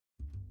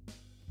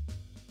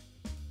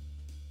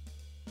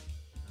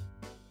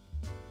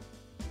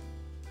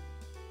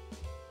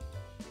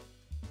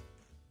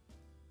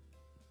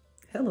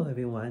Hello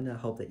everyone, I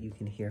hope that you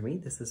can hear me.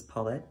 This is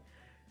Paulette,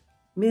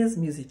 Ms.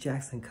 Music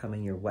Jackson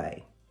coming your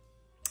way.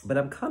 But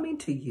I'm coming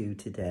to you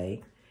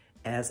today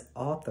as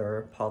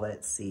author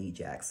Paulette C.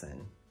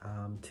 Jackson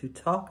to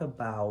talk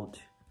about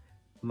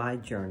my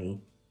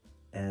journey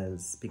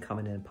as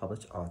becoming a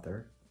published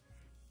author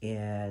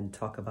and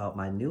talk about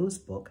my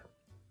newest book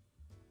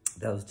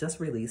that was just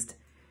released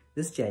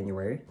this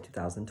January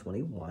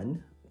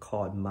 2021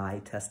 called My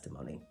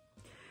Testimony.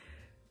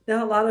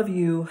 Now, a lot of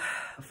you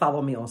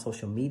follow me on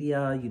social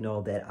media. You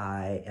know that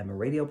I am a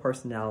radio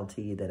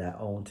personality, that I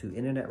own 2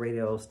 internet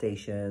radio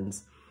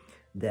stations,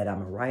 that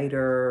I'm a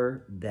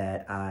writer,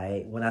 that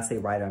when I say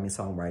writer, I mean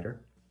songwriter,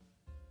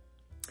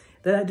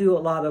 that I do a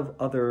lot of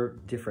other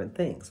different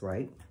things,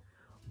 right?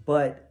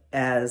 But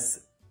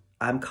as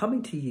I'm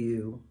coming to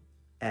you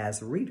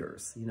as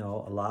readers, you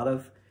know, a lot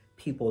of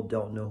people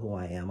don't know who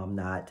I am. I'm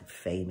not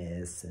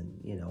famous and,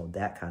 you know,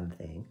 that kind of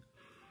thing.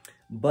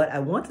 But I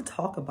want to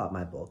talk about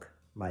my book,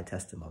 My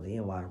Testimony,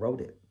 and why I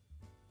wrote it.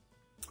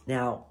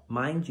 Now,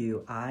 mind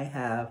you, I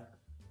have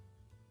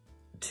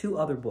 2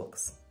 other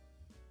books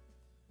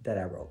that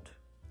I wrote.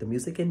 The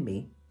Music in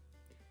Me,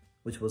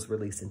 which was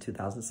released in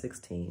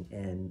 2016,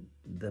 and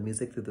The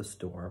Music Through the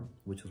Storm,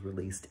 which was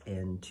released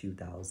in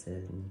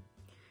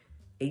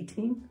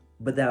 2018.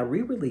 But then I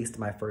re-released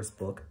my first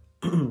book,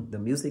 The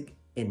Music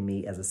in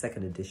Me, as a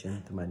second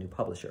edition through my new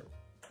publisher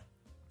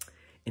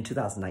in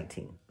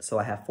 2019. So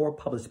I have 4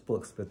 published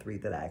books, but 3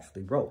 that I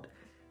actually wrote.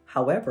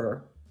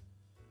 However,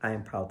 I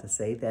am proud to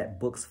say that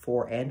books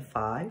 4 and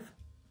 5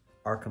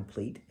 are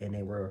complete, and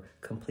they were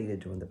completed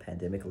during the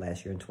pandemic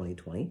last year in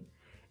 2020,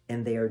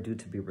 and they are due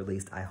to be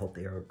released. I hope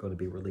they are going to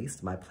be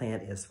released. My plan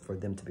is for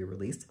them to be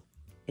released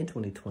in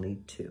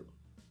 2022,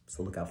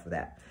 so look out for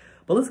that.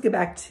 But let's get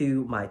back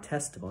to My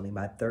Testimony,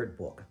 my 3rd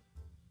book.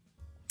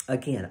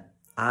 Again,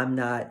 I'm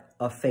not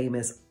a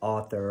famous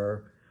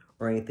author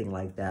or anything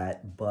like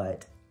that,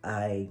 but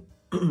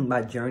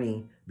my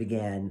journey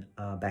began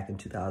back in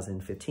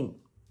 2015.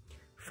 A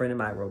friend of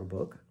mine wrote a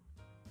book,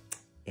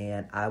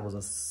 and I was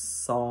a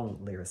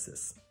song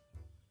lyricist,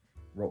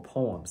 wrote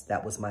poems.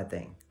 That was my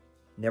thing.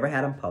 Never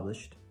had them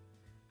published,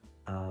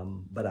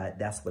 but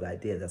that's what I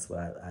did. That's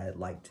what I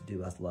like to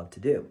do, I love to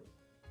do.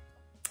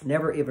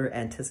 Never ever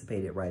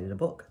anticipated writing a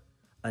book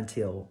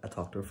until I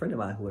talked to a friend of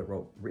mine who had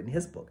written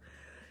his book.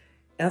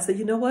 And I said,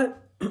 you know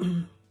what?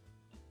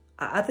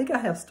 I think I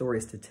have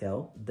stories to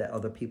tell that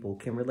other people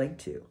can relate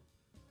to,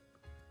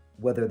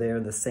 whether they're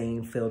in the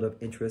same field of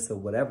interest or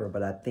whatever,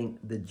 but I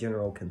think the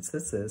general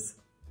consensus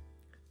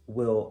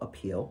will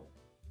appeal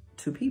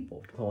to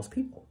people, to most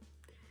people.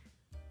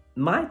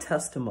 My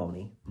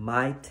testimony,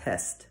 my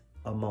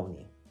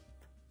testimony,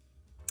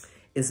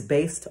 is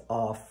based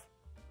off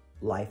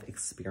life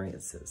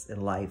experiences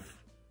in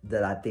life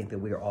that I think that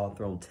we are all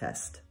thrown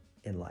test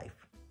in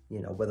life, you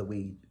know, whether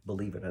we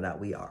believe it or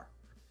not, we are.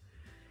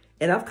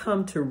 And I've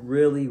come to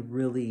really,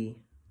 really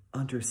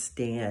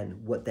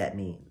understand what that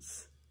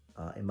means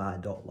in my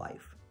adult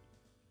life,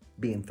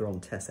 being thrown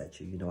tests at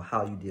you, you know,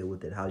 how you deal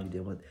with it, how you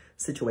deal with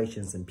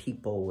situations and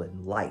people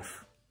and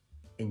life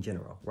in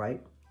general,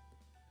 right?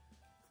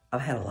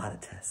 I've had a lot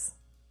of tests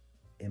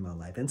in my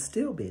life and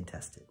still being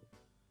tested.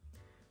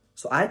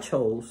 So I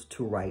chose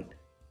to write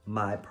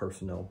my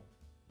personal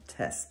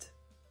test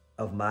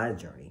of my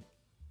journey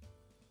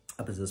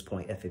up to this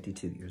point at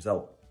 52 years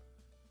old.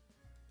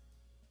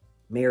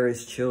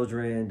 Marriage,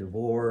 children,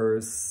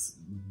 divorce,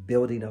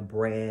 building a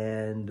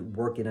brand,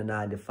 working a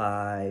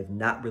 9-to-5,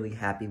 not really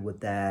happy with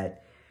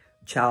that,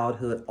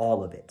 childhood,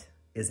 all of it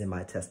is in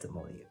my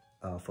testimony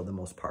for the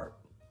most part.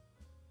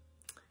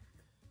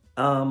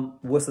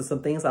 Was there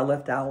some things I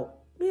left out?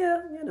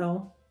 Yeah, you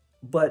know,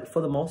 but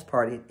for the most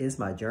part, it is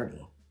my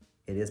journey.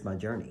 It is my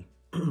journey.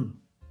 And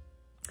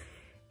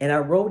I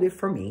wrote it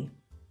for me.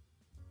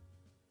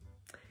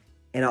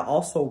 And I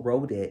also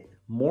wrote it,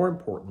 more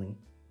importantly,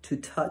 to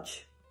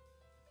touch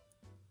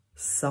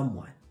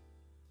someone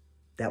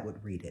that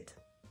would read it.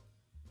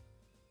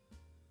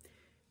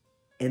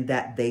 And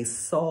that they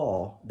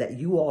saw, that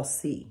you all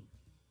see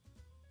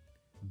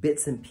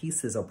bits and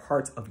pieces or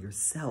parts of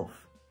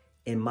yourself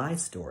in my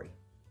story.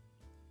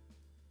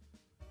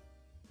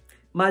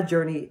 My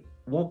journey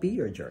won't be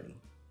your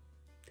journey.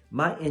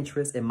 My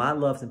interests and my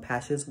loves and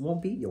passions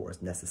won't be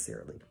yours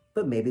necessarily,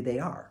 but maybe they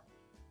are.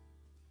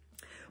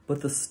 But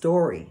the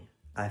story,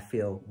 I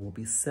feel, will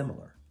be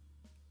similar.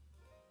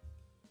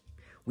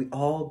 We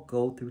all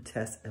go through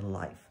tests in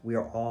life. We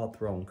are all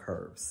thrown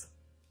curves.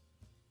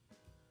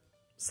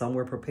 Some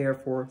we're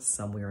prepared for,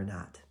 some we are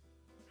not.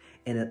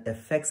 And it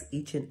affects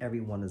each and every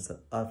one of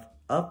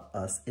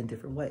us in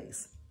different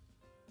ways.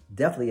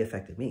 Definitely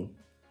affected me.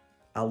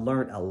 I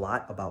learned a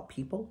lot about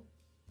people,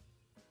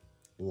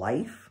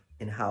 life,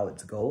 and how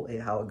it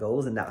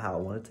goes and not how I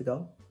want it to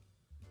go.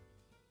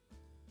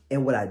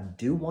 And what I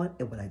do want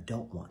and what I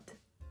don't want.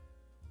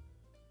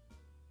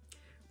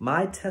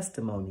 My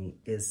testimony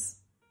is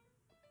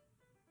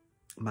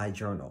my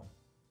journal,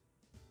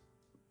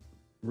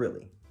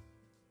 really,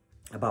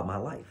 about my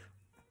life.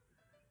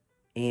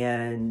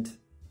 And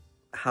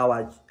how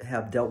I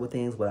have dealt with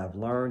things, what I've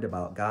learned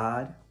about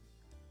God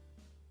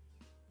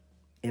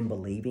in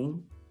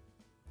believing,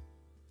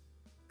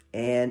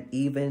 and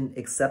even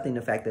accepting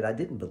the fact that I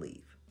didn't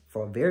believe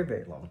for a very,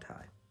 very long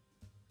time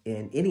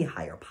in any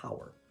higher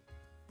power,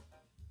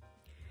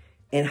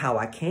 and how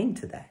I came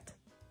to that.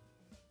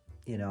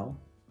 You know,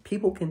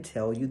 people can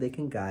tell you, they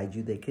can guide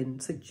you, they can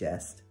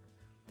suggest,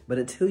 but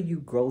until you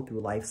grow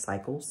through life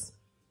cycles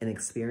and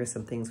experience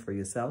some things for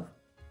yourself,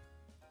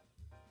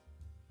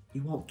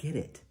 you won't get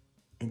it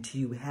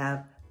until you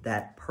have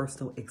that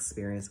personal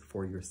experience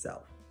for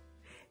yourself.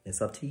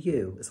 It's up to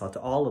you, it's up to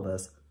all of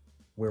us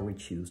where we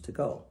choose to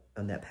go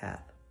on that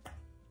path.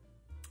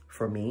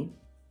 For me,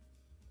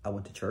 I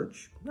went to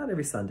church, not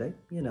every Sunday,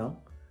 you know,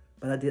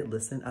 but I did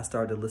listen. I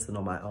started to listen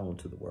on my own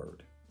to the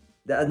word.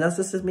 And that's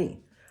just me.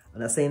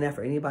 I'm not saying that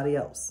for anybody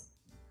else.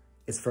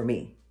 It's for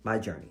me, my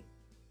journey.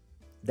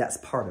 That's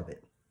part of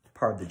it,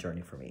 part of the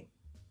journey for me.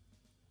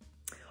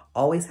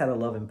 Always had a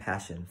love and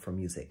passion for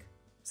music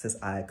since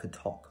I could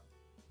talk.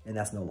 And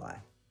that's no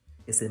lie.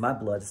 It's in my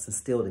blood, it's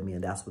instilled in me,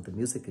 and that's what the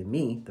music in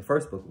me, the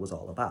first book, was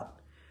all about.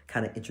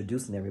 Kind of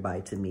introducing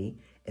everybody to me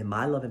and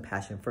my love and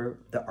passion for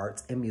the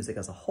arts and music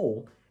as a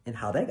whole and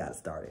how that got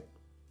started.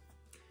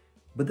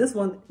 But this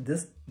one,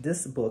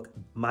 this book,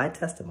 My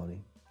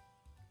Testimony,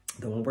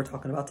 the one we're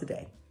talking about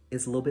today,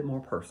 is a little bit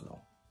more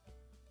personal.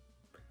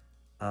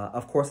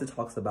 Of course, it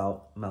talks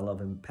about my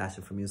love and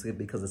passion for music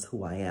because it's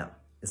who I am.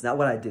 It's not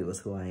what I do, it's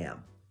who I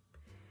am.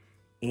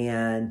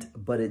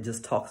 But it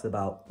just talks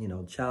about, you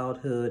know,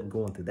 childhood and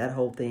going through that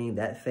whole thing,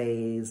 that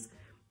phase,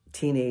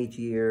 teenage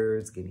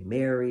years, getting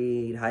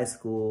married, high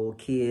school,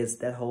 kids,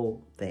 that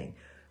whole thing.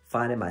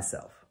 Finding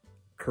myself,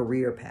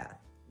 career path,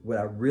 what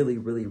I really,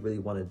 really, really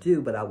want to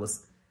do, but I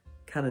was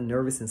kind of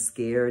nervous and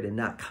scared and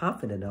not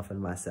confident enough in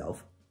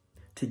myself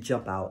to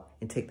jump out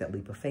and take that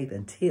leap of faith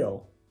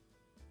until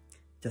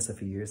just a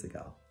few years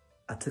ago.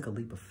 I took a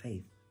leap of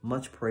faith,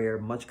 much prayer,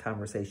 much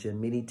conversation,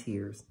 many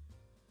tears.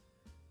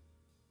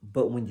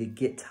 But when you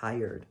get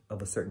tired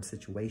of a certain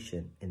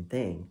situation and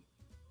thing,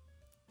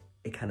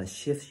 it kind of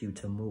shifts you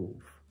to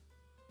move,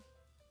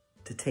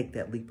 to take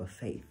that leap of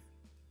faith,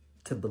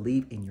 to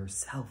believe in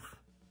yourself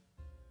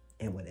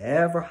and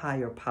whatever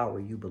higher power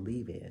you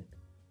believe in,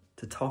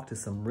 to talk to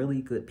some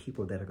really good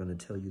people that are going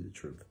to tell you the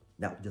truth,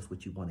 not just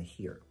what you want to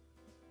hear.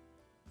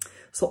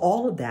 So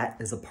all of that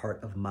is a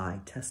part of my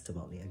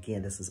testimony.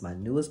 Again, this is my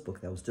newest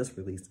book that was just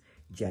released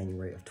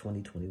January of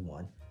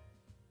 2021.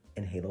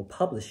 And Halo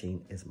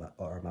Publishing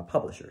are my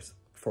publishers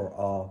for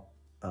all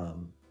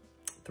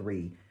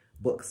 3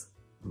 books.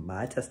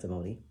 My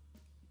Testimony,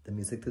 The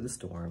Music Through the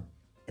Storm,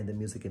 and The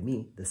Music in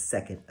Me, the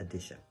 2nd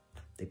edition.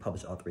 They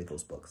published all 3 of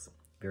those books.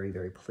 Very,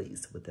 very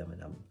pleased with them,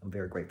 and I'm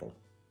very grateful.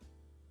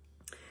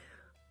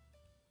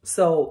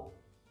 So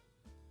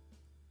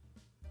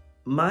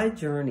my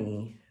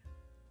journey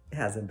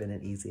hasn't been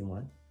an easy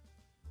one.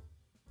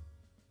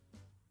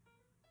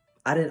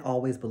 I didn't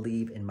always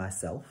believe in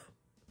myself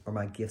or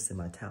my gifts and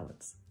my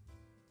talents.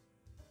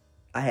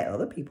 I had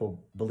other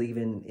people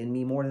believing in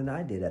me more than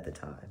I did at the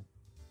time.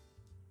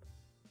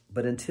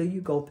 But until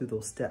you go through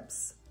those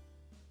steps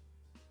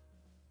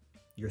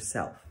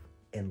yourself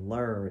and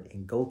learn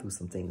and go through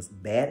some things,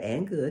 bad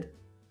and good,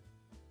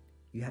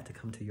 you have to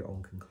come to your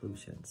own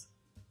conclusions.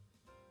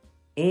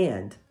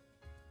 And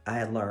I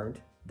had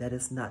learned that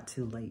it's not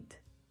too late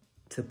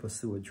to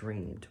pursue a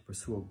dream, to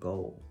pursue a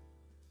goal.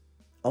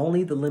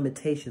 Only the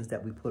limitations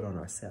that we put on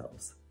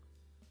ourselves.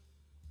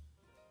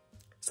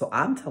 So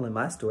I'm telling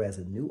my story as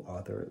a new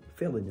author,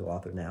 fairly new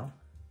author now,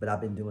 but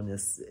I've been doing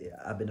this,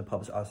 I've been a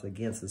published author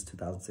again since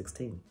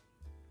 2016.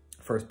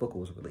 First book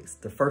was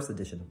released, the 1st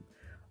edition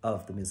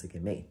of The Music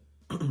in Me.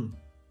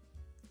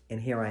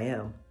 And here I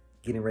am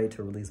getting ready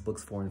to release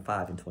books 4 and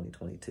 5 in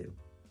 2022.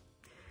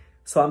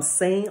 So I'm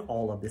saying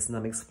all of this and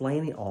I'm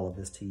explaining all of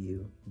this to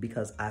you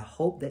because I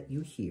hope that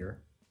you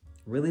hear,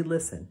 really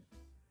listen,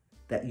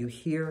 that you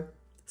hear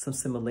some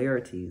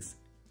similarities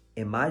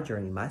in my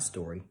journey, my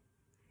story,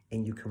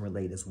 and you can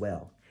relate as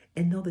well.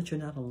 And know that you're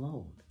not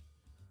alone.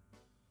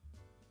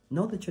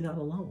 Know that you're not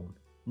alone.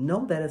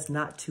 Know that it's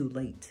not too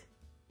late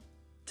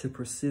to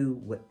pursue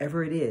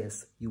whatever it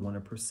is you want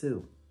to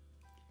pursue.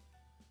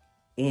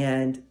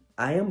 And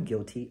I am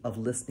guilty of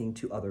listening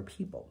to other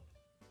people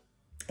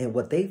and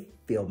what they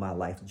feel my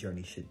life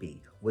journey should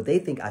be, what they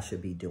think I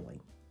should be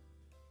doing,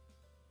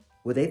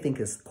 what they think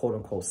is quote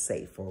unquote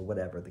safe or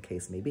whatever the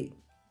case may be.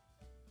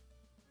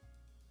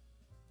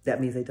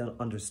 That means they don't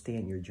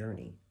understand your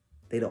journey.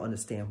 They don't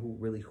understand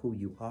who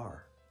you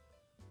are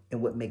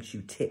and what makes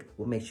you tick,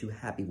 what makes you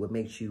happy, what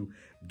makes you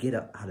get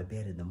up out of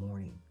bed in the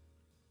morning.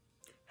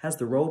 Has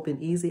the road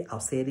been easy? I'll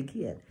say it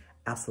again.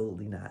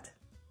 Absolutely not.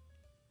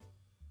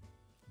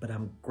 But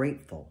I'm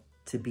grateful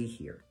to be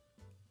here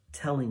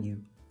telling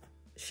you,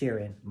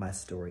 sharing my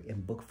story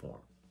in book form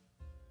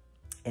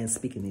and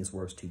speaking these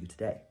words to you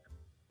today.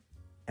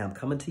 And I'm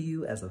coming to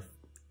you as an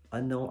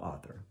unknown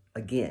author.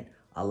 Again,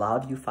 a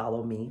lot of you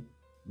follow me,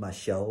 my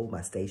show,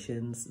 my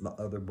stations, my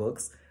other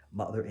books,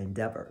 my other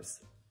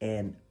endeavors.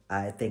 And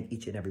I thank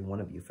each and every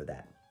one of you for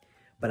that.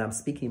 but I'm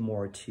speaking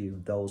more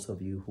to those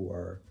of you who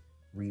are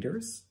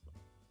readers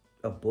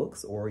of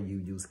books, or you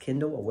use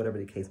Kindle or whatever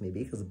the case may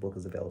be, because the book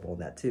is available on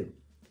that too.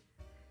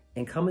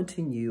 And coming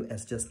to you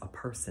as just a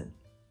person.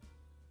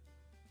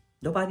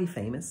 Nobody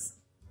famous,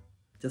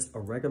 just a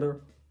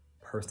regular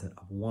person,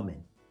 a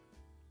woman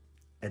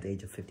at the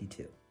age of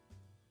 52,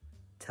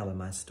 telling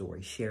my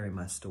story, sharing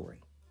my story,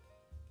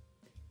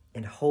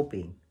 and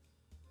hoping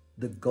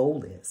the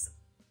goal is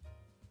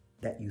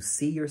that you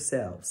see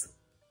yourselves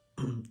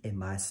in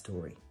my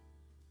story,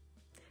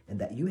 and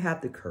that you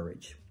have the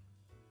courage,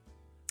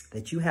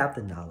 that you have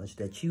the knowledge,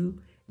 that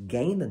you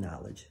gain the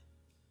knowledge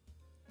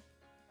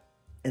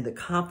and the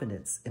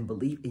confidence and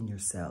belief in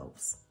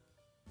yourselves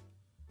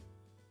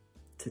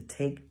to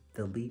take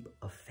the leap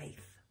of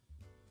faith,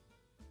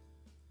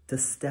 to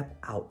step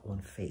out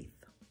on faith,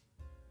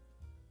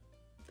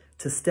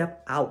 to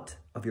step out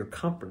of your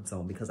comfort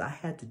zone, because I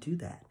had to do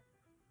that.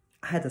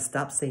 I had to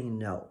stop saying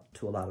no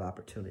to a lot of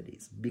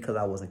opportunities because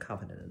I wasn't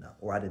confident enough,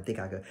 or I didn't think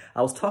I could.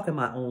 I was talking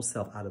my own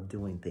self out of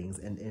doing things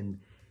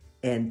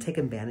and take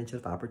advantage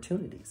of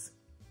opportunities.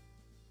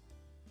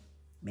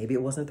 Maybe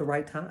it wasn't the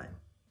right time.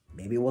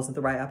 Maybe it wasn't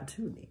the right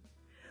opportunity.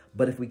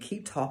 But if we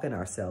keep talking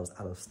ourselves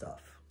out of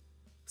stuff,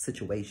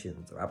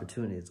 situations or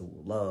opportunities or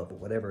love or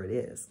whatever it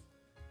is,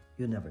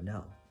 you'll never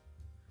know.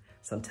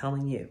 So I'm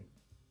telling you,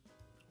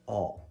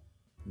 all,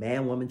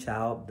 man, woman,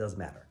 child, doesn't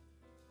matter.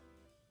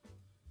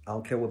 I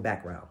don't care what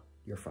background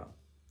you're from.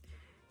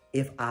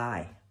 If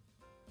I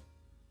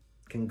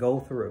can go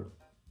through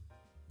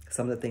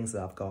some of the things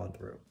that I've gone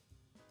through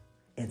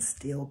and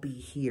still be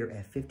here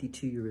at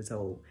 52 years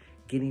old,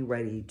 getting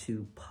ready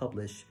to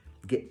publish,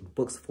 get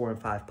books 4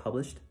 and 5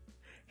 published,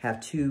 have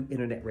 2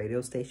 internet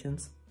radio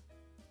stations,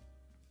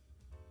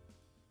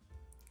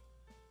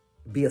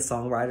 be a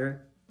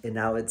songwriter, and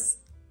now it's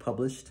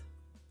published,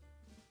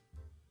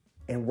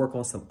 and work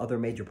on some other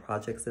major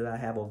projects that I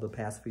have over the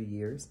past few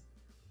years,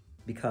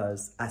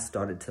 because I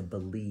started to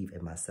believe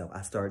in myself.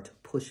 I started to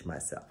push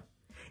myself,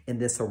 and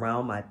then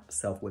surround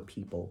myself with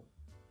people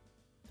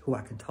who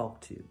I can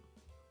talk to,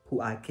 who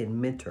I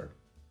can mentor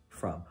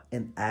from,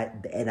 and I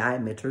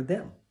mentored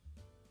them.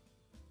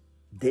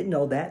 Didn't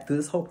know that. Through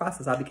this whole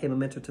process, I became a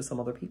mentor to some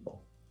other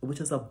people,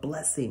 which is a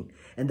blessing,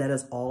 and that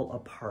is all a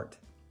part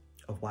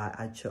of why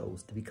I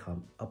chose to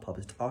become a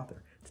published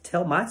author. To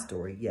tell my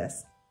story,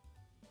 yes,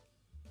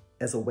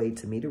 as a way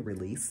to me to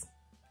release,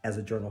 as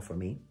a journal for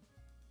me,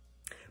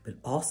 but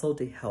also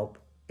to help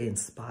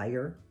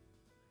inspire,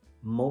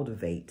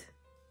 motivate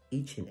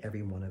each and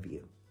every one of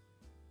you.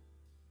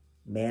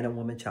 Man and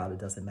woman, child, it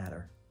doesn't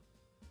matter.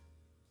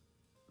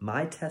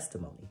 My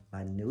testimony,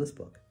 my newest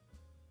book,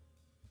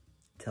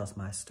 tells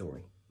my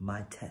story,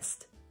 my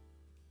test.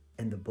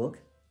 And the book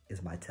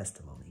is my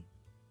testimony.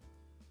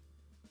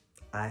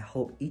 I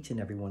hope each and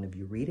every one of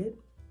you read it,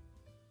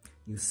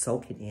 you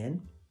soak it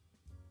in,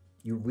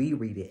 you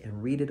reread it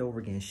and read it over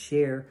again.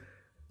 Share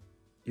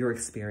your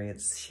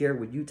experience, share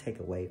what you take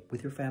away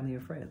with your family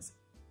and friends.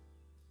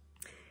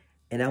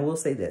 And I will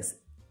say this,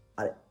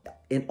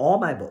 in all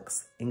my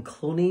books,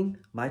 including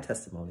my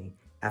testimony,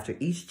 after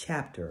each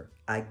chapter,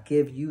 I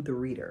give you, the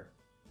reader,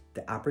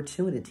 the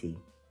opportunity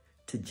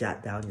to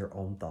jot down your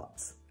own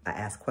thoughts. I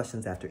ask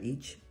questions after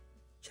each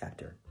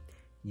chapter.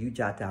 You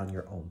jot down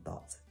your own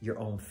thoughts, your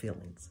own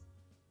feelings.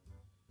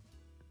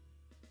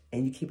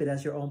 And you keep it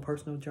as your own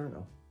personal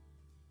journal.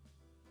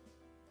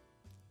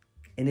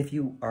 And if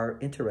you are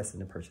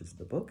interested in purchasing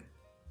the book,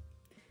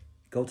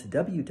 go to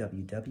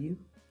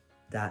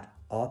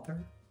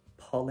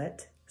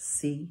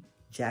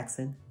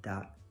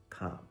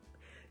www.authorpauletteCjackson.com.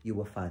 You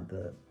will find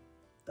the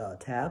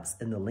tabs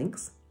and the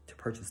links to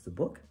purchase the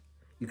book.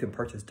 You can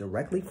purchase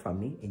directly from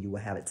me and you will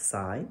have it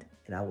signed,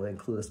 and I will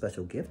include a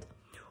special gift.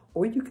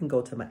 Or you can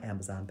go to my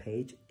Amazon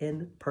page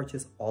and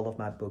purchase all of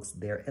my books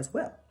there as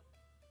well.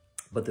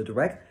 But the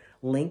direct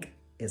link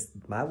is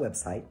my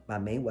website, my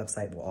main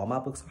website where all my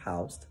books are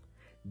housed,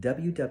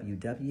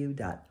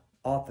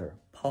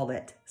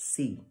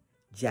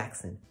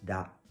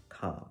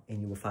 www.authorpauletteCjackson.com.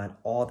 And you will find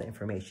all the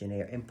information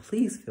there. And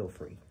please feel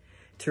free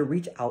to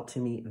reach out to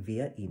me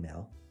via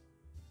email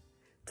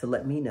to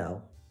let me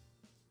know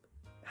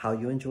how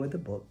you enjoyed the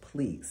book,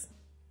 please.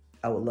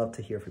 I would love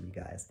to hear from you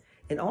guys.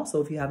 And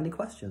also, if you have any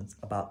questions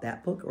about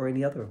that book or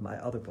any other of my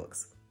other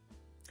books,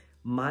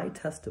 my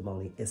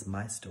testimony is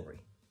my story.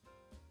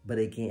 But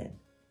again,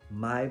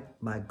 my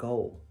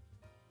goal,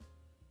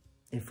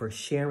 and for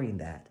sharing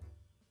that,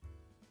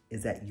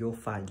 is that you'll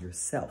find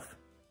yourself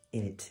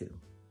in it too.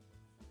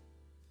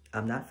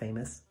 I'm not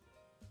famous.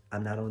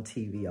 I'm not on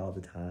TV all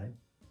the time.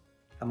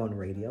 I'm on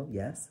radio,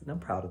 yes, and I'm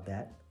proud of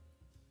that.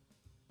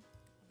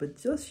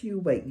 But just you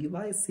wait, you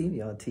might see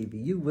me on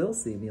TV. You will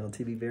see me on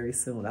TV very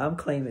soon. I'm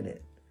claiming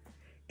it.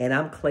 And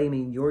I'm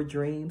claiming your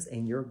dreams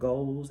and your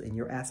goals and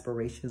your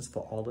aspirations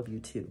for all of you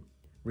too.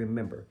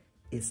 Remember,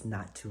 it's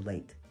not too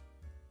late.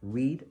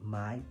 Read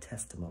my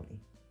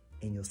testimony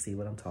and you'll see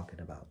what I'm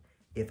talking about.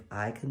 If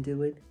I can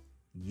do it,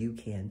 you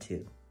can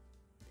too.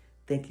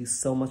 Thank you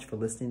so much for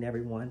listening,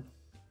 everyone.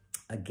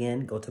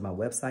 Again, go to my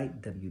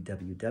website,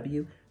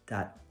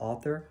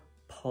 www.authorpauletteCjackson.com.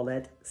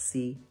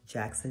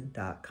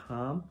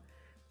 paulettecjackson.com.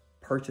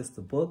 Purchase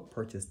the book,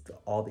 purchase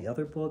all the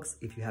other books.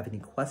 If you have any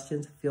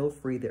questions, feel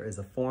free. There is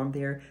a form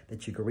there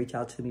that you can reach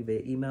out to me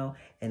via email,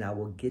 and I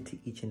will get to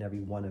each and every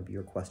one of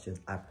your questions,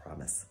 I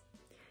promise.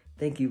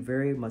 Thank you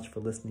very much for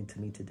listening to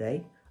me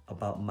today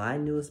about my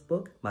newest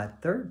book, my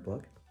third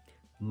book,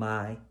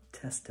 My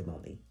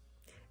Testimony.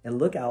 And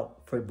look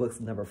out for books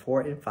number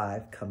 4 and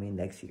 5 coming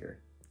next year.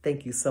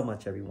 Thank you so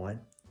much,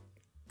 everyone.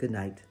 Good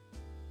night.